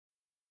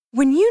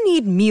When you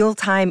need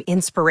mealtime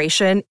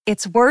inspiration,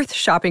 it's worth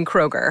shopping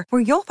Kroger,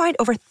 where you'll find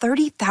over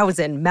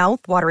 30,000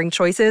 mouth-watering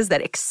choices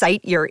that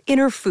excite your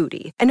inner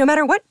foodie. And no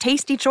matter what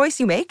tasty choice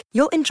you make,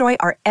 you'll enjoy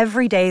our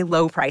everyday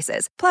low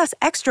prices, plus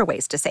extra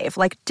ways to save,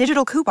 like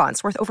digital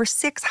coupons worth over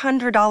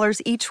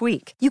 $600 each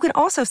week. You can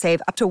also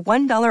save up to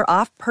 $1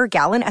 off per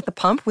gallon at the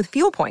pump with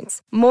fuel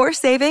points. More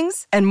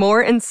savings and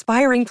more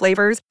inspiring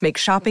flavors make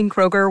shopping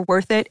Kroger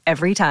worth it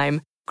every time.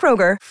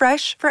 Kroger,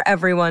 fresh for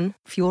everyone.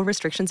 Fuel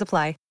restrictions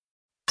apply.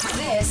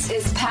 This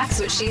is Pax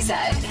What She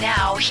Said.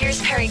 Now,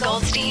 here's Perry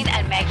Goldstein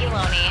and Maggie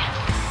Loney.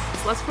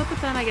 So let's flip it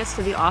then, I guess,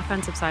 to the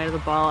offensive side of the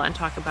ball and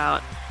talk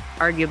about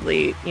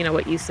arguably,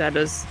 what you said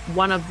is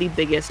one of the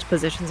biggest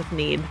positions of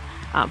need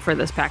for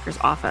this Packers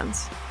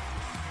offense.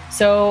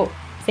 So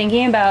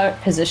thinking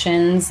about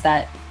positions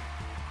that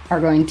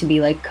are going to be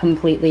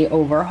completely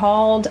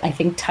overhauled, I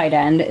think tight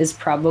end is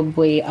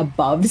probably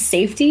above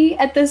safety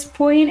at this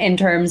point in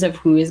terms of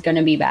who is going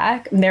to be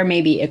back. There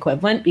may be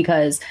equivalent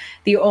because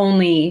the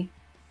only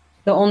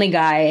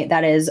guy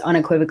that is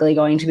unequivocally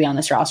going to be on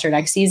this roster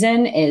next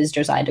season is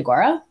Josiah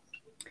DeGuara.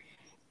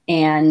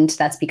 And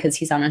that's because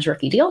he's on his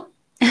rookie deal.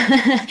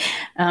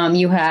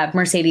 You have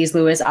Mercedes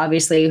Lewis,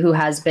 obviously, who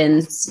has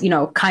been,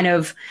 kind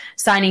of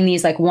signing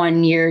these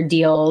 1-year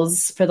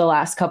deals for the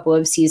last couple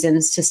of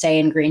seasons to stay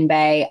in Green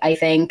Bay. I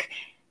think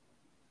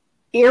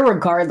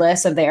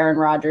irregardless of the Aaron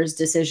Rodgers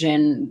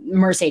decision,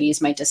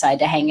 Mercedes might decide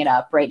to hang it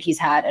up, right? He's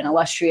had an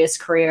illustrious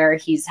career.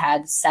 He's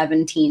had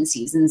 17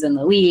 seasons in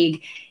the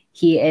league.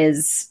 He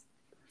is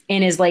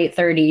in his late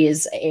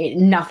 30s.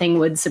 Nothing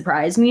would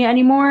surprise me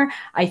anymore.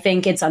 I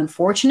think it's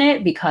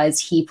unfortunate because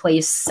he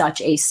plays such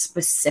a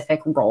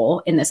specific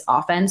role in this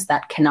offense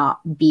that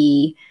cannot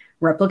be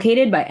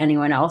replicated by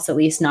anyone else, at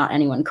least not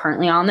anyone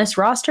currently on this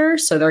roster.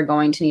 So they're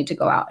going to need to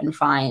go out and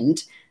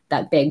find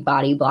that big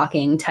body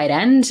blocking tight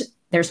end.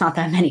 There's not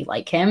that many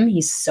like him.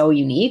 He's so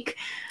unique.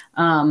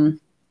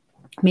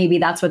 Maybe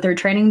that's what they're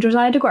training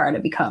Josiah DeGuara to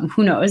become.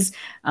 Who knows?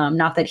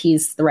 Not that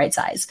he's the right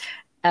size.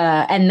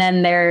 And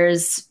then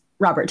there's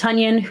Robert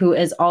Tonyan, who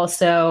is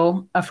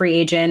also a free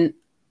agent.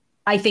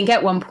 I think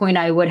at one point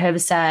I would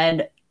have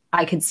said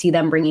I could see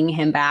them bringing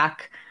him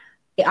back.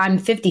 I'm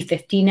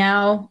 50-50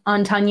 now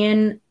on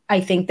Tonyan.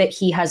 I think that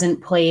he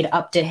hasn't played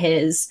up to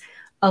his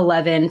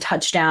 11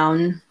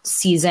 touchdown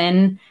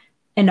season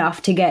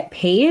enough to get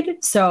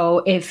paid.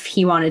 So if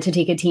he wanted to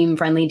take a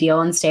team-friendly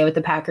deal and stay with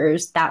the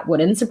Packers, that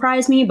wouldn't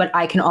surprise me. But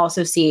I can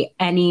also see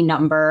any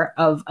number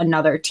of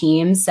another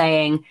team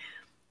saying,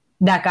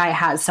 that guy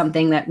has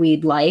something that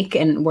we'd like,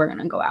 and we're going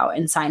to go out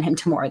and sign him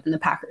to more than the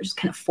Packers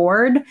can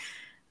afford.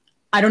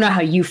 I don't know how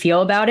you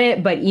feel about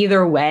it, but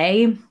either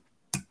way,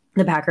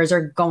 the Packers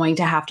are going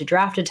to have to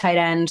draft a tight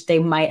end. They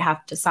might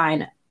have to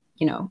sign,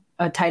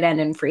 a tight end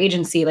in free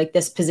agency.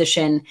 This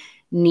position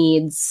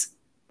needs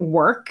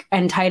work,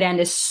 and tight end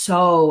is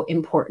so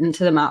important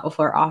to the Matt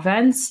LaFleur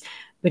offense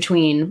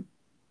between,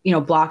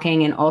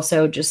 blocking and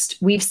also just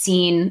we've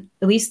seen,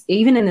 at least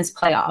even in this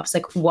playoffs,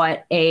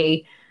 what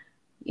a,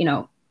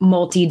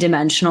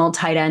 multi-dimensional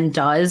tight end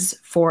does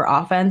for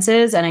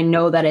offenses. And I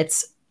know that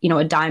it's,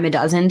 a dime a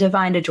dozen to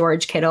find a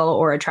George Kittle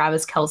or a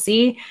Travis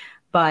Kelce,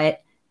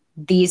 but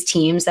these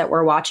teams that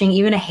we're watching,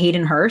 even a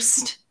Hayden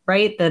Hurst,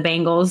 right? The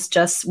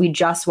Bengals we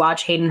just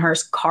watched Hayden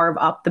Hurst carve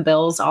up the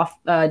Bills off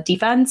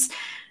defense.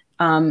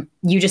 You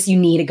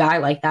need a guy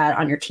like that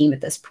on your team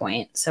at this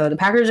point. So the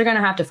Packers are going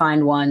to have to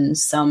find one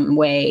some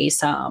way,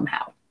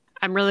 somehow.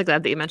 I'm really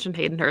glad that you mentioned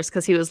Hayden Hurst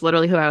because he was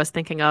literally who I was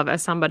thinking of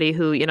as somebody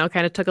who,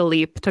 kind of took a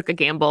leap, took a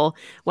gamble,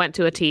 went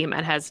to a team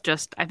and has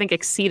just, I think,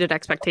 exceeded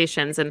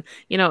expectations. And,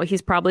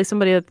 he's probably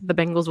somebody that the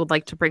Bengals would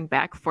like to bring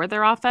back for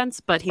their offense,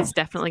 but he's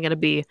definitely going to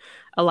be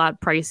a lot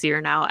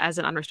pricier now as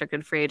an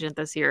unrestricted free agent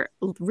this year.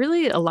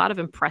 Really a lot of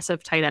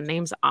impressive tight end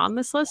names on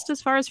this list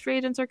as far as free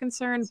agents are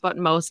concerned, but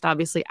most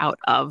obviously out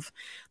of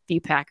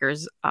the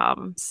Packers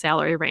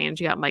salary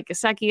range. You got Mike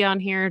Gesicki on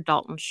here,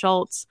 Dalton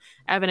Schultz,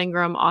 Evan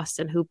Ingram,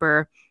 Austin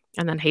Hooper,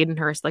 and then Hayden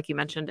Hurst, like you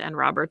mentioned, and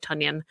Robert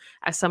Tonyan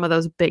as some of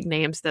those big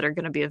names that are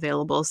going to be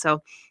available.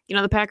 So,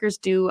 the Packers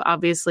do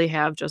obviously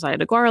have Josiah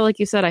DeGuara, like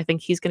you said. I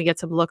think he's going to get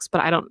some looks,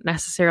 but I don't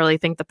necessarily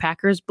think the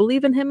Packers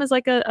believe in him as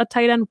a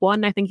tight end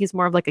one. I think he's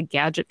more of a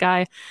gadget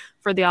guy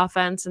for the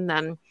offense. And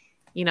then,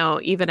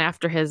 even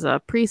after his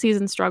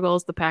preseason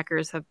struggles, the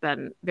Packers have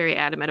been very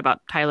adamant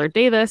about Tyler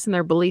Davis and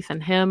their belief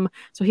in him.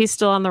 So he's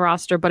still on the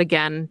roster, but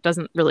again,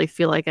 doesn't really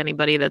feel like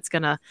anybody that's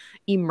going to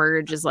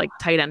emerge as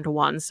tight end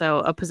one. So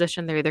a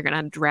position they're either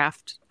going to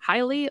draft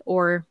highly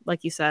or,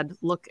 like you said,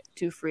 look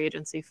to free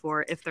agency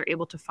for if they're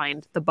able to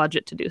find the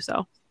budget to do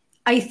so.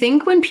 I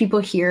think when people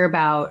hear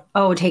about,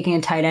 taking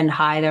a tight end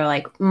high, they're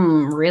like,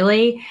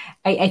 really?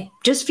 I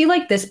just feel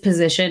like this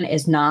position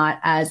is not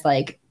as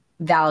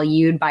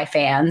valued by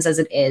fans as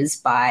it is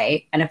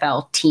by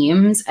NFL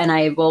teams. And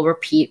I will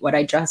repeat what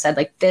I just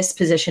said. This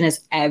position is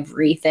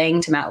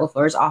everything to Matt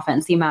LaFleur's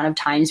offense. The amount of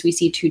times we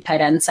see two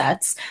tight end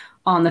sets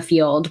on the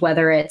field,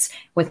 whether it's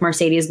with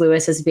Mercedes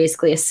Lewis as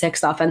basically a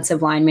sixth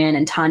offensive lineman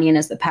and Tanyan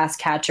as the pass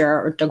catcher,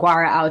 or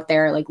DeGuara out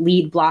there like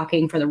lead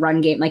blocking for the run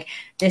game. Like,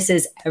 this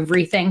is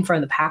everything for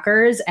the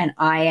Packers, and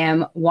I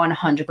am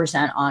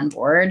 100% on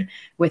board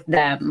with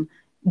them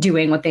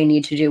doing what they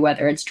need to do,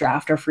 whether it's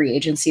draft or free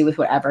agency, with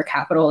whatever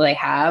capital they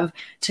have,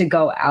 to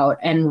go out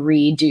and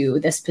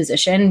redo this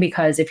position.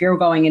 Because if you're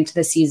going into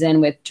the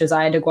season with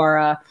Josiah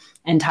DeGuara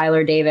and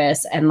Tyler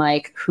Davis and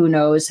like who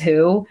knows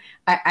who,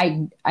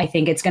 I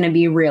think it's going to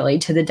be really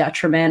to the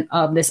detriment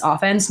of this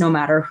offense, no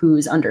matter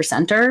who's under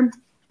center.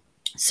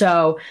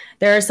 So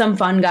there are some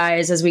fun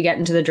guys as we get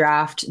into the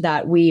draft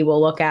that we will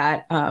look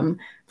at.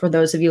 For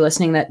those of you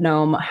listening that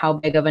know how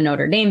big of a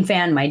Notre Dame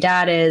fan my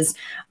dad is,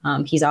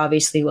 he's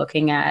obviously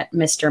looking at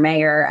Mr.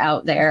 Mayer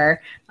out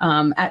there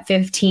at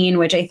 15,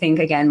 which I think,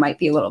 again, might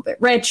be a little bit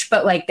rich.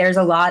 But like, there's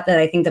a lot that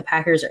I think the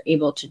Packers are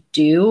able to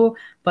do.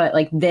 But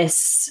like,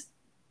 this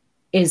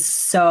is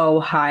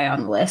so high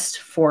on the list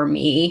for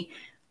me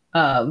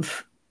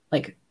of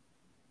like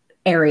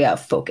area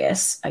of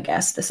focus, I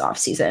guess, this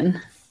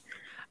offseason.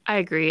 I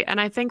agree.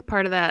 And I think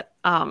part of that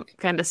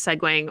kind of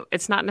segueing,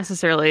 it's not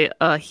necessarily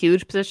a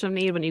huge position of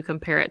need when you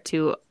compare it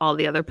to all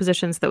the other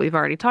positions that we've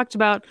already talked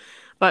about.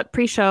 But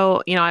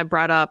pre-show, I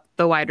brought up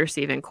the wide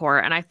receiving core.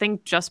 And I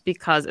think just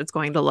because it's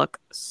going to look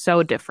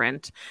so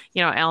different,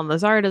 Allen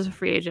Lazard is a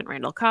free agent,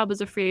 Randall Cobb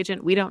is a free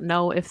agent. We don't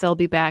know if they'll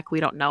be back. We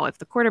don't know if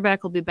the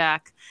quarterback will be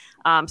back.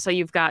 So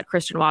you've got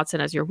Christian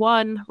Watson as your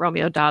one.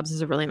 Romeo Doubs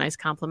is a really nice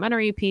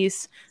complementary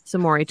piece.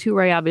 Samori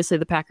Toure, obviously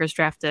the Packers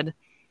drafted.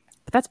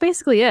 But that's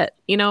basically it.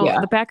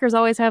 The Packers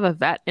always have a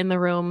vet in the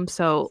room,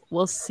 so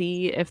we'll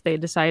see if they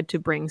decide to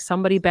bring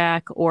somebody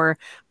back or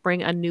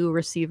bring a new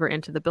receiver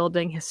into the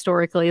building.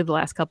 Historically, the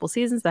last couple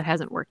seasons, that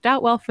hasn't worked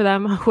out well for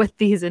them with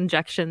these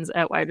injections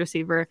at wide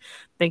receiver,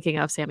 thinking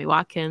of Sammy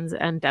Watkins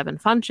and Devin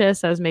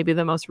Funchess as maybe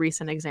the most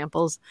recent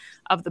examples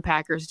of the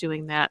Packers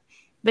doing that.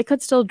 They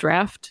could still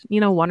draft,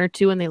 one or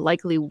two, and they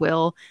likely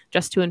will,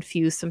 just to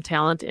infuse some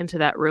talent into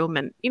that room.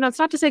 And, it's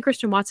not to say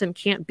Christian Watson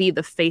can't be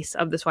the face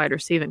of this wide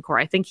receiving core.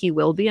 I think he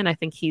will be, and I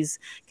think he's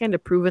kind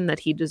of proven that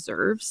he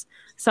deserves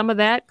some of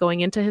that going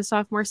into his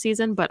sophomore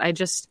season. But I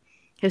just,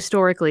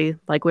 historically,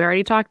 like we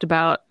already talked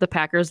about, the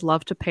Packers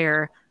love to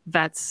pair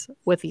vets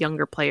with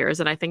younger players,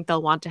 and I think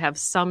they'll want to have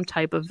some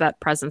type of vet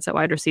presence at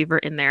wide receiver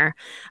in there,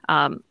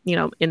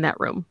 in that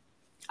room.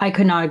 I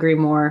could not agree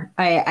more.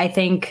 I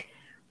think,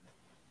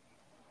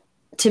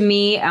 to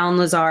me, Allen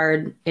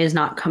Lazard is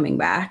not coming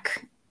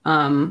back.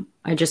 I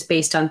just,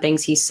 based on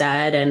things he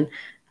said and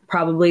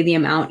probably the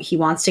amount he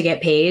wants to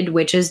get paid,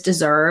 which is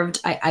deserved,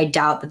 I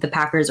doubt that the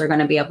Packers are going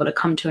to be able to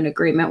come to an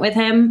agreement with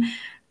him.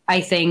 I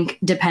think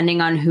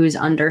depending on who's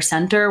under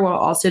center will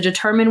also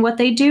determine what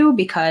they do,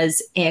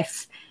 because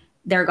if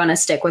they're going to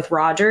stick with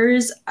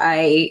Rodgers,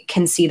 I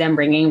can see them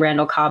bringing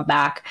Randall Cobb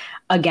back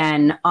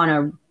again on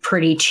a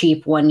pretty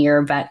cheap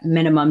 1-year vet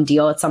minimum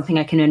deal. It's something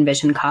I can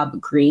envision Cobb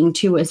agreeing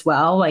to as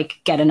well, like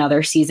get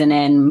another season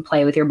in,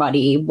 play with your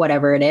buddy,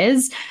 whatever it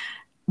is.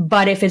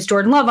 But if it's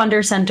Jordan Love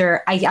under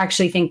center, I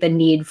actually think the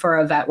need for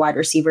a vet wide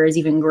receiver is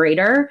even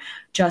greater,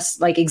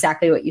 just like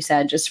exactly what you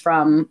said, just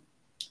from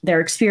their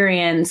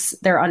experience,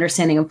 their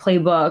understanding of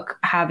playbook,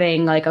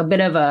 having like a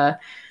bit of a,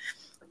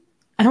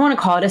 I don't want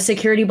to call it a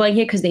security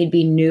blanket because they'd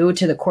be new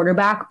to the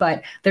quarterback,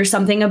 but there's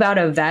something about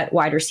a vet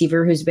wide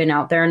receiver who's been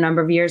out there a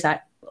number of years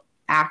that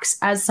acts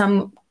as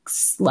some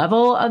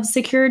level of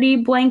security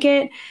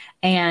blanket.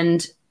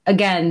 And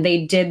again,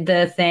 they've done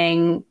the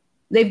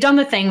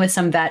thing with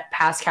some vet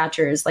pass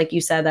catchers, like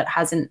you said, that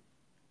hasn't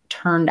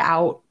turned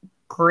out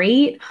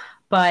great,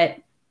 but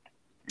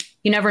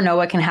you never know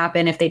what can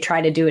happen if they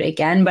try to do it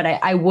again. But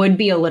I would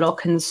be a little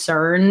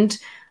concerned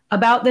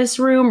about this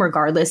room,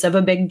 regardless of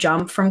a big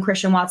jump from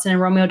Christian Watson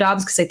and Romeo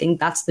Doubs, because I think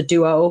that's the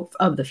duo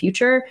of the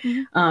future.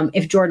 Mm-hmm.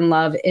 If Jordan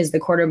Love is the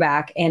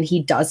quarterback and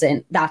he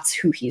doesn't, that's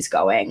who he's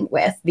going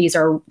with.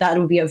 That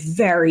would be a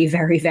very,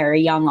 very,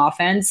 very young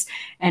offense.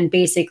 And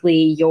basically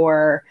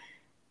your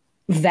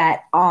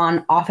vet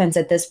on offense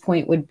at this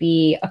point would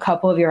be a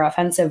couple of your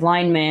offensive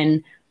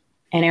linemen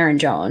and Aaron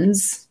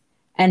Jones.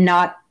 And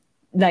not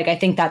like, I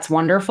think that's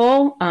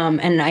wonderful.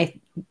 And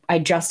I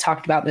just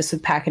talked about this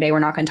with Packaday. We're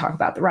not going to talk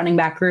about the running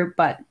back group,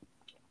 but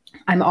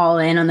I'm all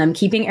in on them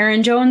keeping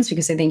Aaron Jones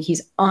because I think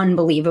he's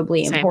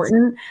unbelievably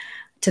important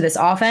to this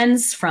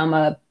offense from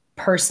a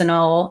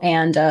personal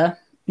and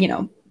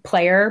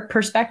player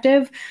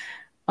perspective.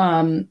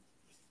 But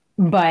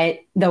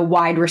the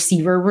wide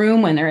receiver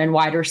room, when they're in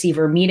wide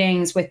receiver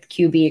meetings with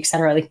QB, et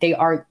cetera, like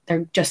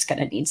they're just going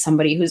to need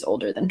somebody who's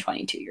older than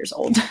 22 years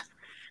old.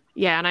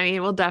 Yeah, and I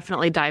mean, we'll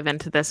definitely dive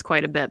into this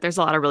quite a bit. There's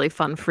a lot of really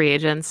fun free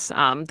agents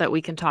that we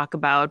can talk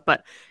about,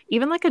 but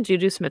even like a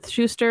Juju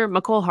Smith-Schuster,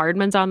 Mecole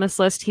Hardman's on this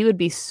list. He would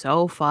be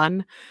so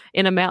fun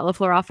in a Matt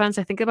LaFleur offense.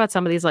 I think about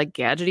some of these like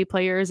gadgety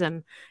players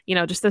and,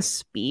 just the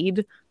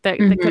speed that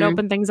could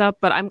open things up.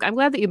 But I'm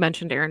glad that you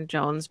mentioned Aaron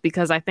Jones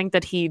because I think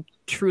that he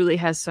truly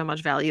has so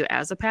much value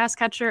as a pass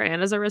catcher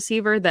and as a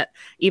receiver that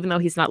even though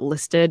he's not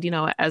listed,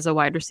 as a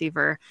wide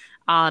receiver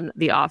on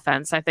the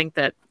offense, I think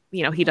that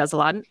he does a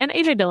lot, and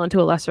AJ Dillon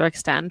to a lesser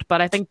extent, but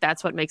I think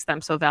that's what makes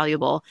them so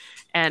valuable.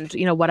 And,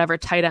 whatever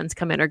tight ends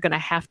come in are going to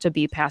have to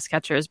be pass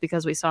catchers,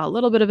 because we saw a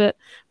little bit of it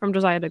from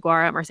Josiah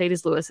DeGuara.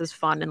 Mercedes Lewis is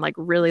fun and like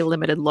really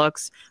limited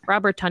looks.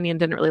 Robert Tonyan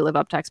didn't really live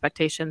up to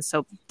expectations.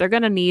 So they're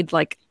going to need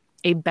like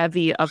a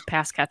bevy of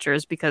pass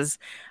catchers, because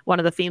one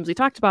of the themes we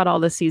talked about all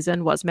this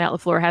season was Matt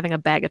LaFleur having a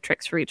bag of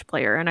tricks for each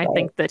player. And I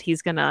think that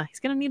he's gonna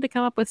need to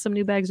come up with some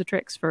new bags of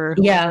tricks for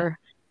whoever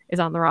is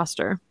on the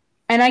roster.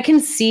 And I can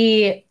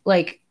see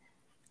like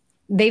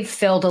they've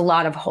filled a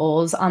lot of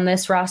holes on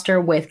this roster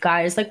with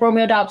guys like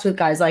Romeo Doubs, with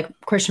guys like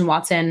Christian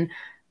Watson.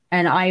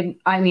 And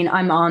I mean,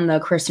 I'm on the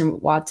Christian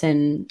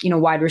Watson,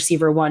 wide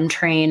receiver 1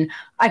 train.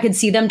 I could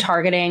see them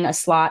targeting a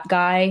slot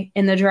guy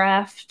in the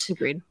draft.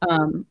 Agreed.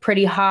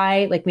 Pretty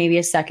high, like maybe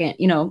a second,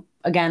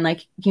 again,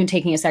 like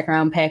taking a second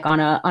round pick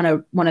on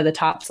a one of the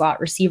top slot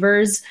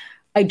receivers.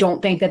 I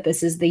don't think that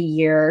this is the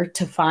year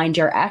to find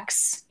your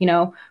X,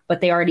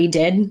 but they already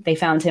did. They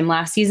found him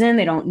last season.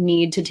 They don't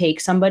need to take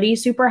somebody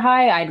super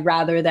high. I'd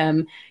rather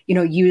them,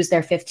 use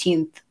their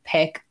 15th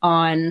pick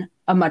on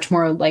a much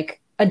more like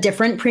a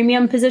different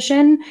premium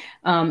position,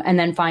 and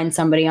then find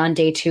somebody on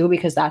day 2,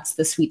 because that's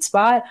the sweet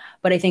spot.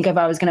 But I think if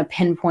I was going to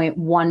pinpoint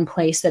one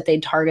place that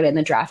they'd target in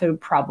the draft, it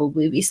would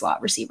probably be slot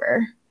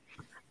receiver.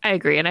 I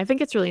agree. And I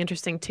think it's really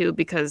interesting too,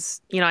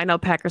 because, I know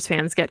Packers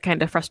fans get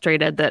kind of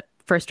frustrated that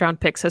first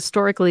round picks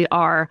historically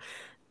are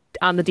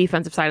on the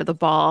defensive side of the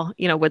ball,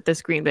 with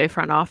this Green Bay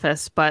front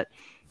office. But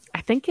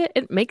I think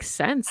it makes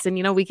sense. And,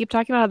 we keep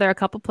talking about how they're a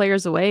couple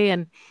players away.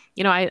 And,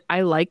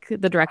 I like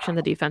the direction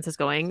the defense is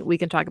going. We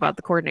can talk about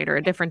the coordinator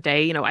a different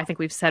day. I think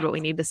we've said what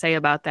we need to say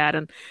about that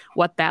and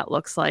what that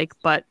looks like.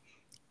 But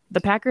the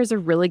Packers are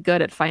really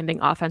good at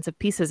finding offensive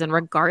pieces. And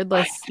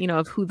regardless,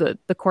 of who the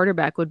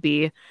quarterback would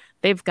be,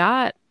 they've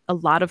got a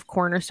lot of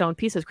cornerstone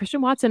pieces.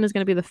 Christian Watson is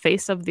going to be the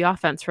face of the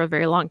offense for a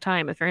very long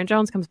time. If Aaron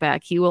Jones comes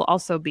back, he will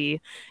also be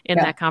in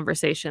that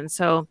conversation.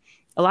 So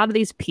a lot of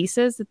these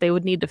pieces that they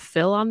would need to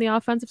fill on the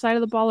offensive side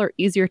of the ball are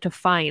easier to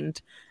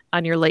find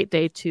on your late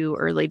day 2,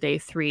 early day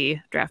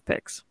 3 draft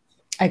picks.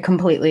 I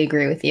completely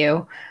agree with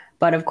you.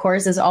 But of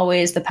course, as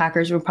always, the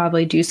Packers will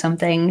probably do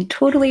something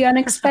totally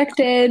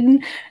unexpected.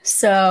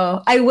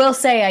 So I will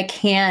say I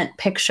can't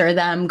picture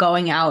them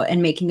going out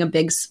and making a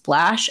big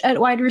splash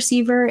at wide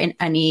receiver in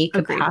any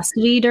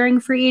capacity during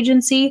free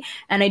agency.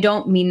 And I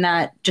don't mean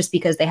that just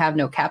because they have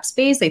no cap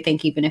space. I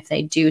think even if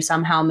they do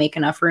somehow make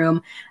enough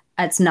room,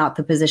 that's not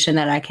the position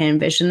that I can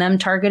envision them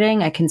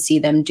targeting. I can see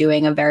them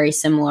doing a very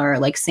similar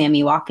like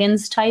Sammy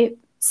Watkins type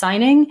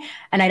signing.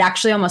 And I'd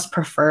actually almost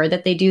prefer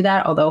that they do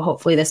that, although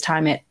hopefully this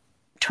time it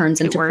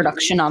turns into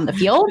production on the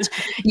field.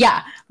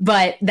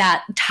 But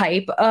that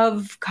type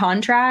of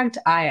contract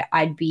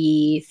I'd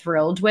be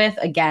thrilled with,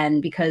 again,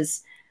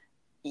 because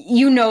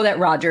that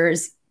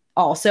Rodgers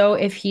also,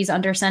 if he's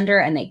under center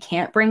and they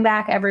can't bring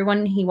back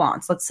everyone he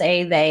wants, let's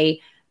say they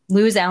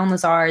lose Allen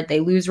Lazard, they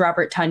lose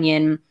Robert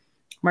Tonyan,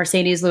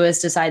 Mercedes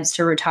Lewis decides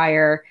to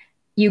retire,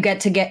 you get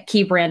to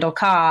keep Randall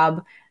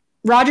Cobb.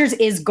 Rodgers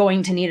is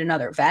going to need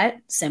another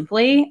vet,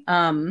 simply.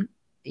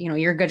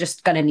 You're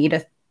just going to need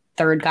a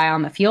third guy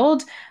on the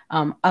field,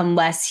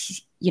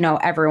 unless,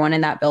 everyone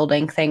in that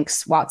building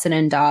thinks Watson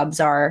and Doubs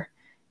are,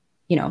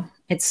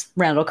 it's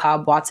Randall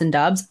Cobb, Watson,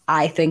 Doubs.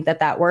 I think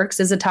that works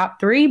as a top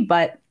 3,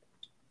 but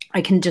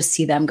I can just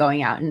see them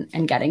going out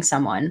and getting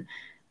someone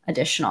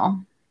additional.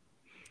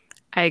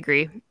 I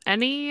agree.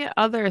 Any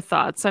other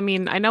thoughts? I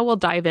mean, I know we'll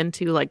dive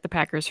into like the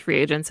Packers free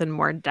agents in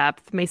more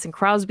depth. Mason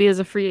Crosby is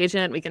a free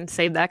agent. We can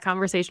save that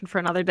conversation for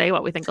another day,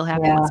 what we think will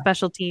happen with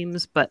special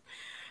teams. But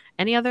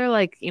any other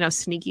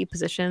sneaky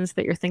positions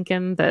that you're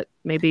thinking that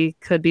maybe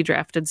could be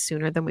drafted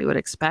sooner than we would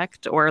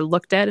expect or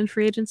looked at in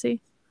free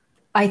agency?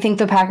 I think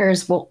the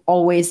Packers will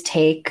always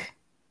take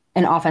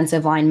an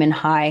offensive lineman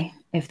high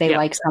if they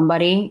like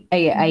somebody.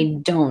 I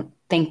don't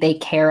think they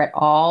care at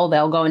all.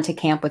 They'll go into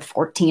camp with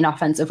 14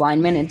 offensive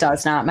linemen. It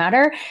does not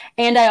matter.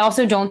 And I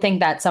also don't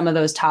think that some of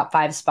those top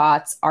 5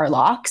 spots are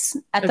locks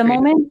at the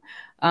moment.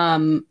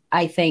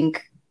 I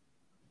think,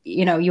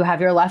 you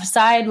have your left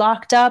side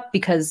locked up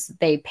because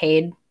they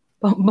paid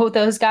both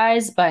those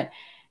guys, but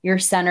your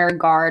center,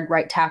 guard,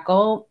 right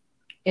tackle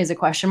is a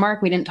question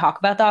mark. We didn't talk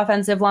about the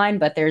offensive line,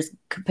 but there's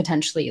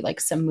potentially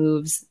some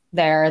moves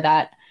there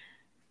that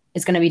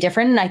is going to be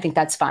different. And I think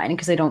that's fine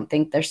because I don't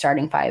think their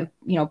starting 5,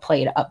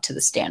 played up to the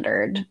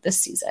standard this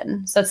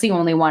season. So that's the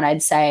only one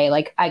I'd say,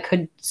 I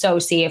could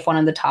see if one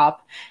of the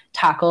top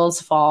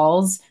tackles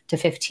falls to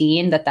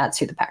 15, that's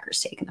who the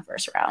Packers take in the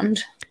first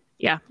round.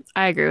 Yeah,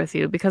 I agree with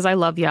you because I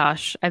love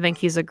Yash. I think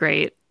he's a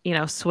great,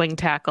 swing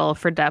tackle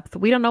for depth.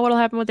 We don't know what'll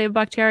happen with David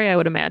Bakhtiari. I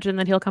would imagine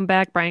that he'll come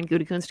back. Brian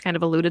Gutekunst kind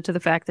of alluded to the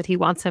fact that he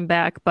wants him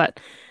back, but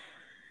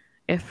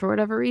if for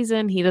whatever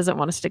reason he doesn't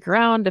want to stick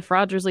around, if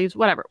Rodgers leaves,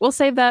 whatever, we'll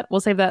save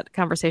that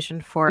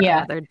conversation for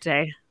another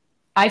day.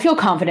 I feel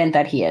confident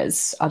that he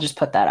is. I'll just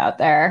put that out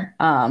there.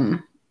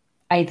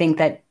 I think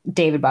that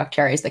David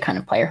Bakhtiari is the kind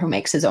of player who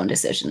makes his own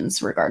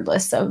decisions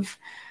regardless of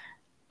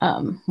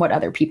what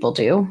other people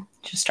do.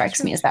 Just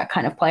strikes me as that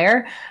kind of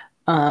player.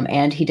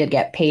 And he did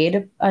get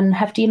paid a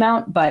hefty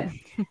amount, but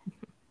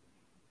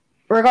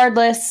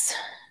regardless,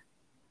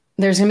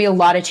 there's going to be a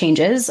lot of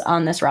changes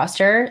on this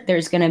roster.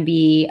 There's going to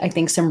be, I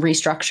think, some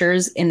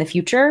restructures in the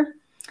future,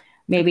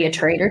 maybe a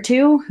trade or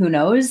two, who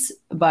knows,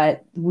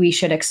 but we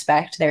should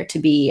expect there to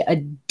be a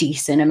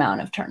decent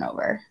amount of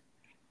turnover.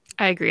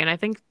 I agree. And I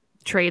think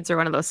trades are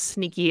one of those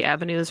sneaky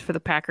avenues for the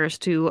Packers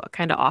to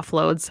kind of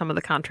offload some of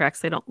the contracts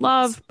they don't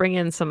love, bring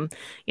in some,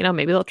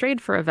 maybe they'll trade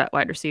for a vet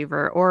wide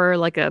receiver or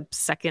like a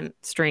second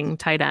string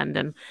tight end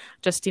and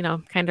just,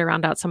 kind of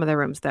round out some of their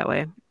rooms that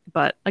way.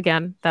 But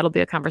again, that'll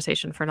be a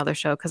conversation for another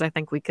show because I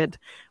think we could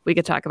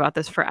talk about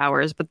this for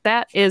hours. But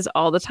that is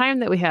all the time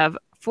that we have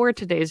for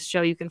today's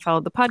show. You can follow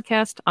the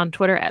podcast on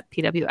Twitter at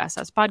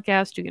PWSS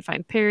Podcast. You can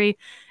find Perry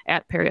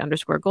at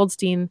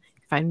Perry_Goldstein.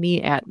 Find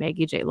me at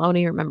Maggie J.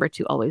 Loney. Remember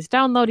to always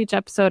download each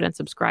episode and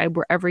subscribe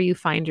wherever you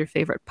find your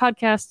favorite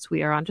podcasts.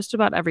 We are on just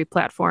about every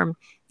platform,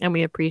 and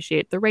we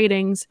appreciate the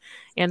ratings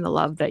and the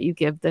love that you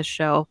give this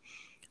show.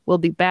 We'll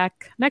be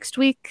back next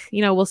week.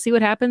 We'll see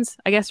what happens.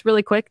 I guess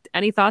really quick,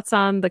 any thoughts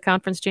on the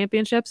conference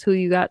championships? Who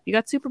you got? You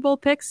got Super Bowl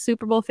picks,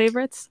 Super Bowl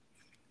favorites?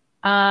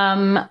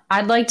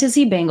 I'd like to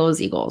see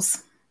Bengals,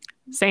 Eagles.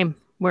 Same.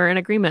 We're in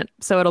agreement.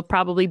 So it'll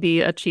probably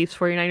be a Chiefs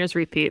 49ers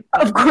repeat.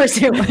 Of course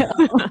it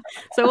will.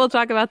 So we'll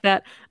talk about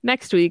that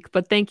next week.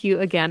 But thank you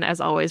again, as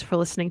always, for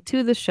listening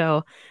to the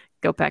show.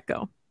 Go Pack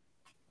Go.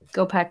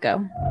 Go Pack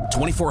Go.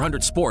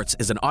 2400 Sports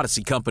is an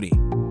Odyssey company.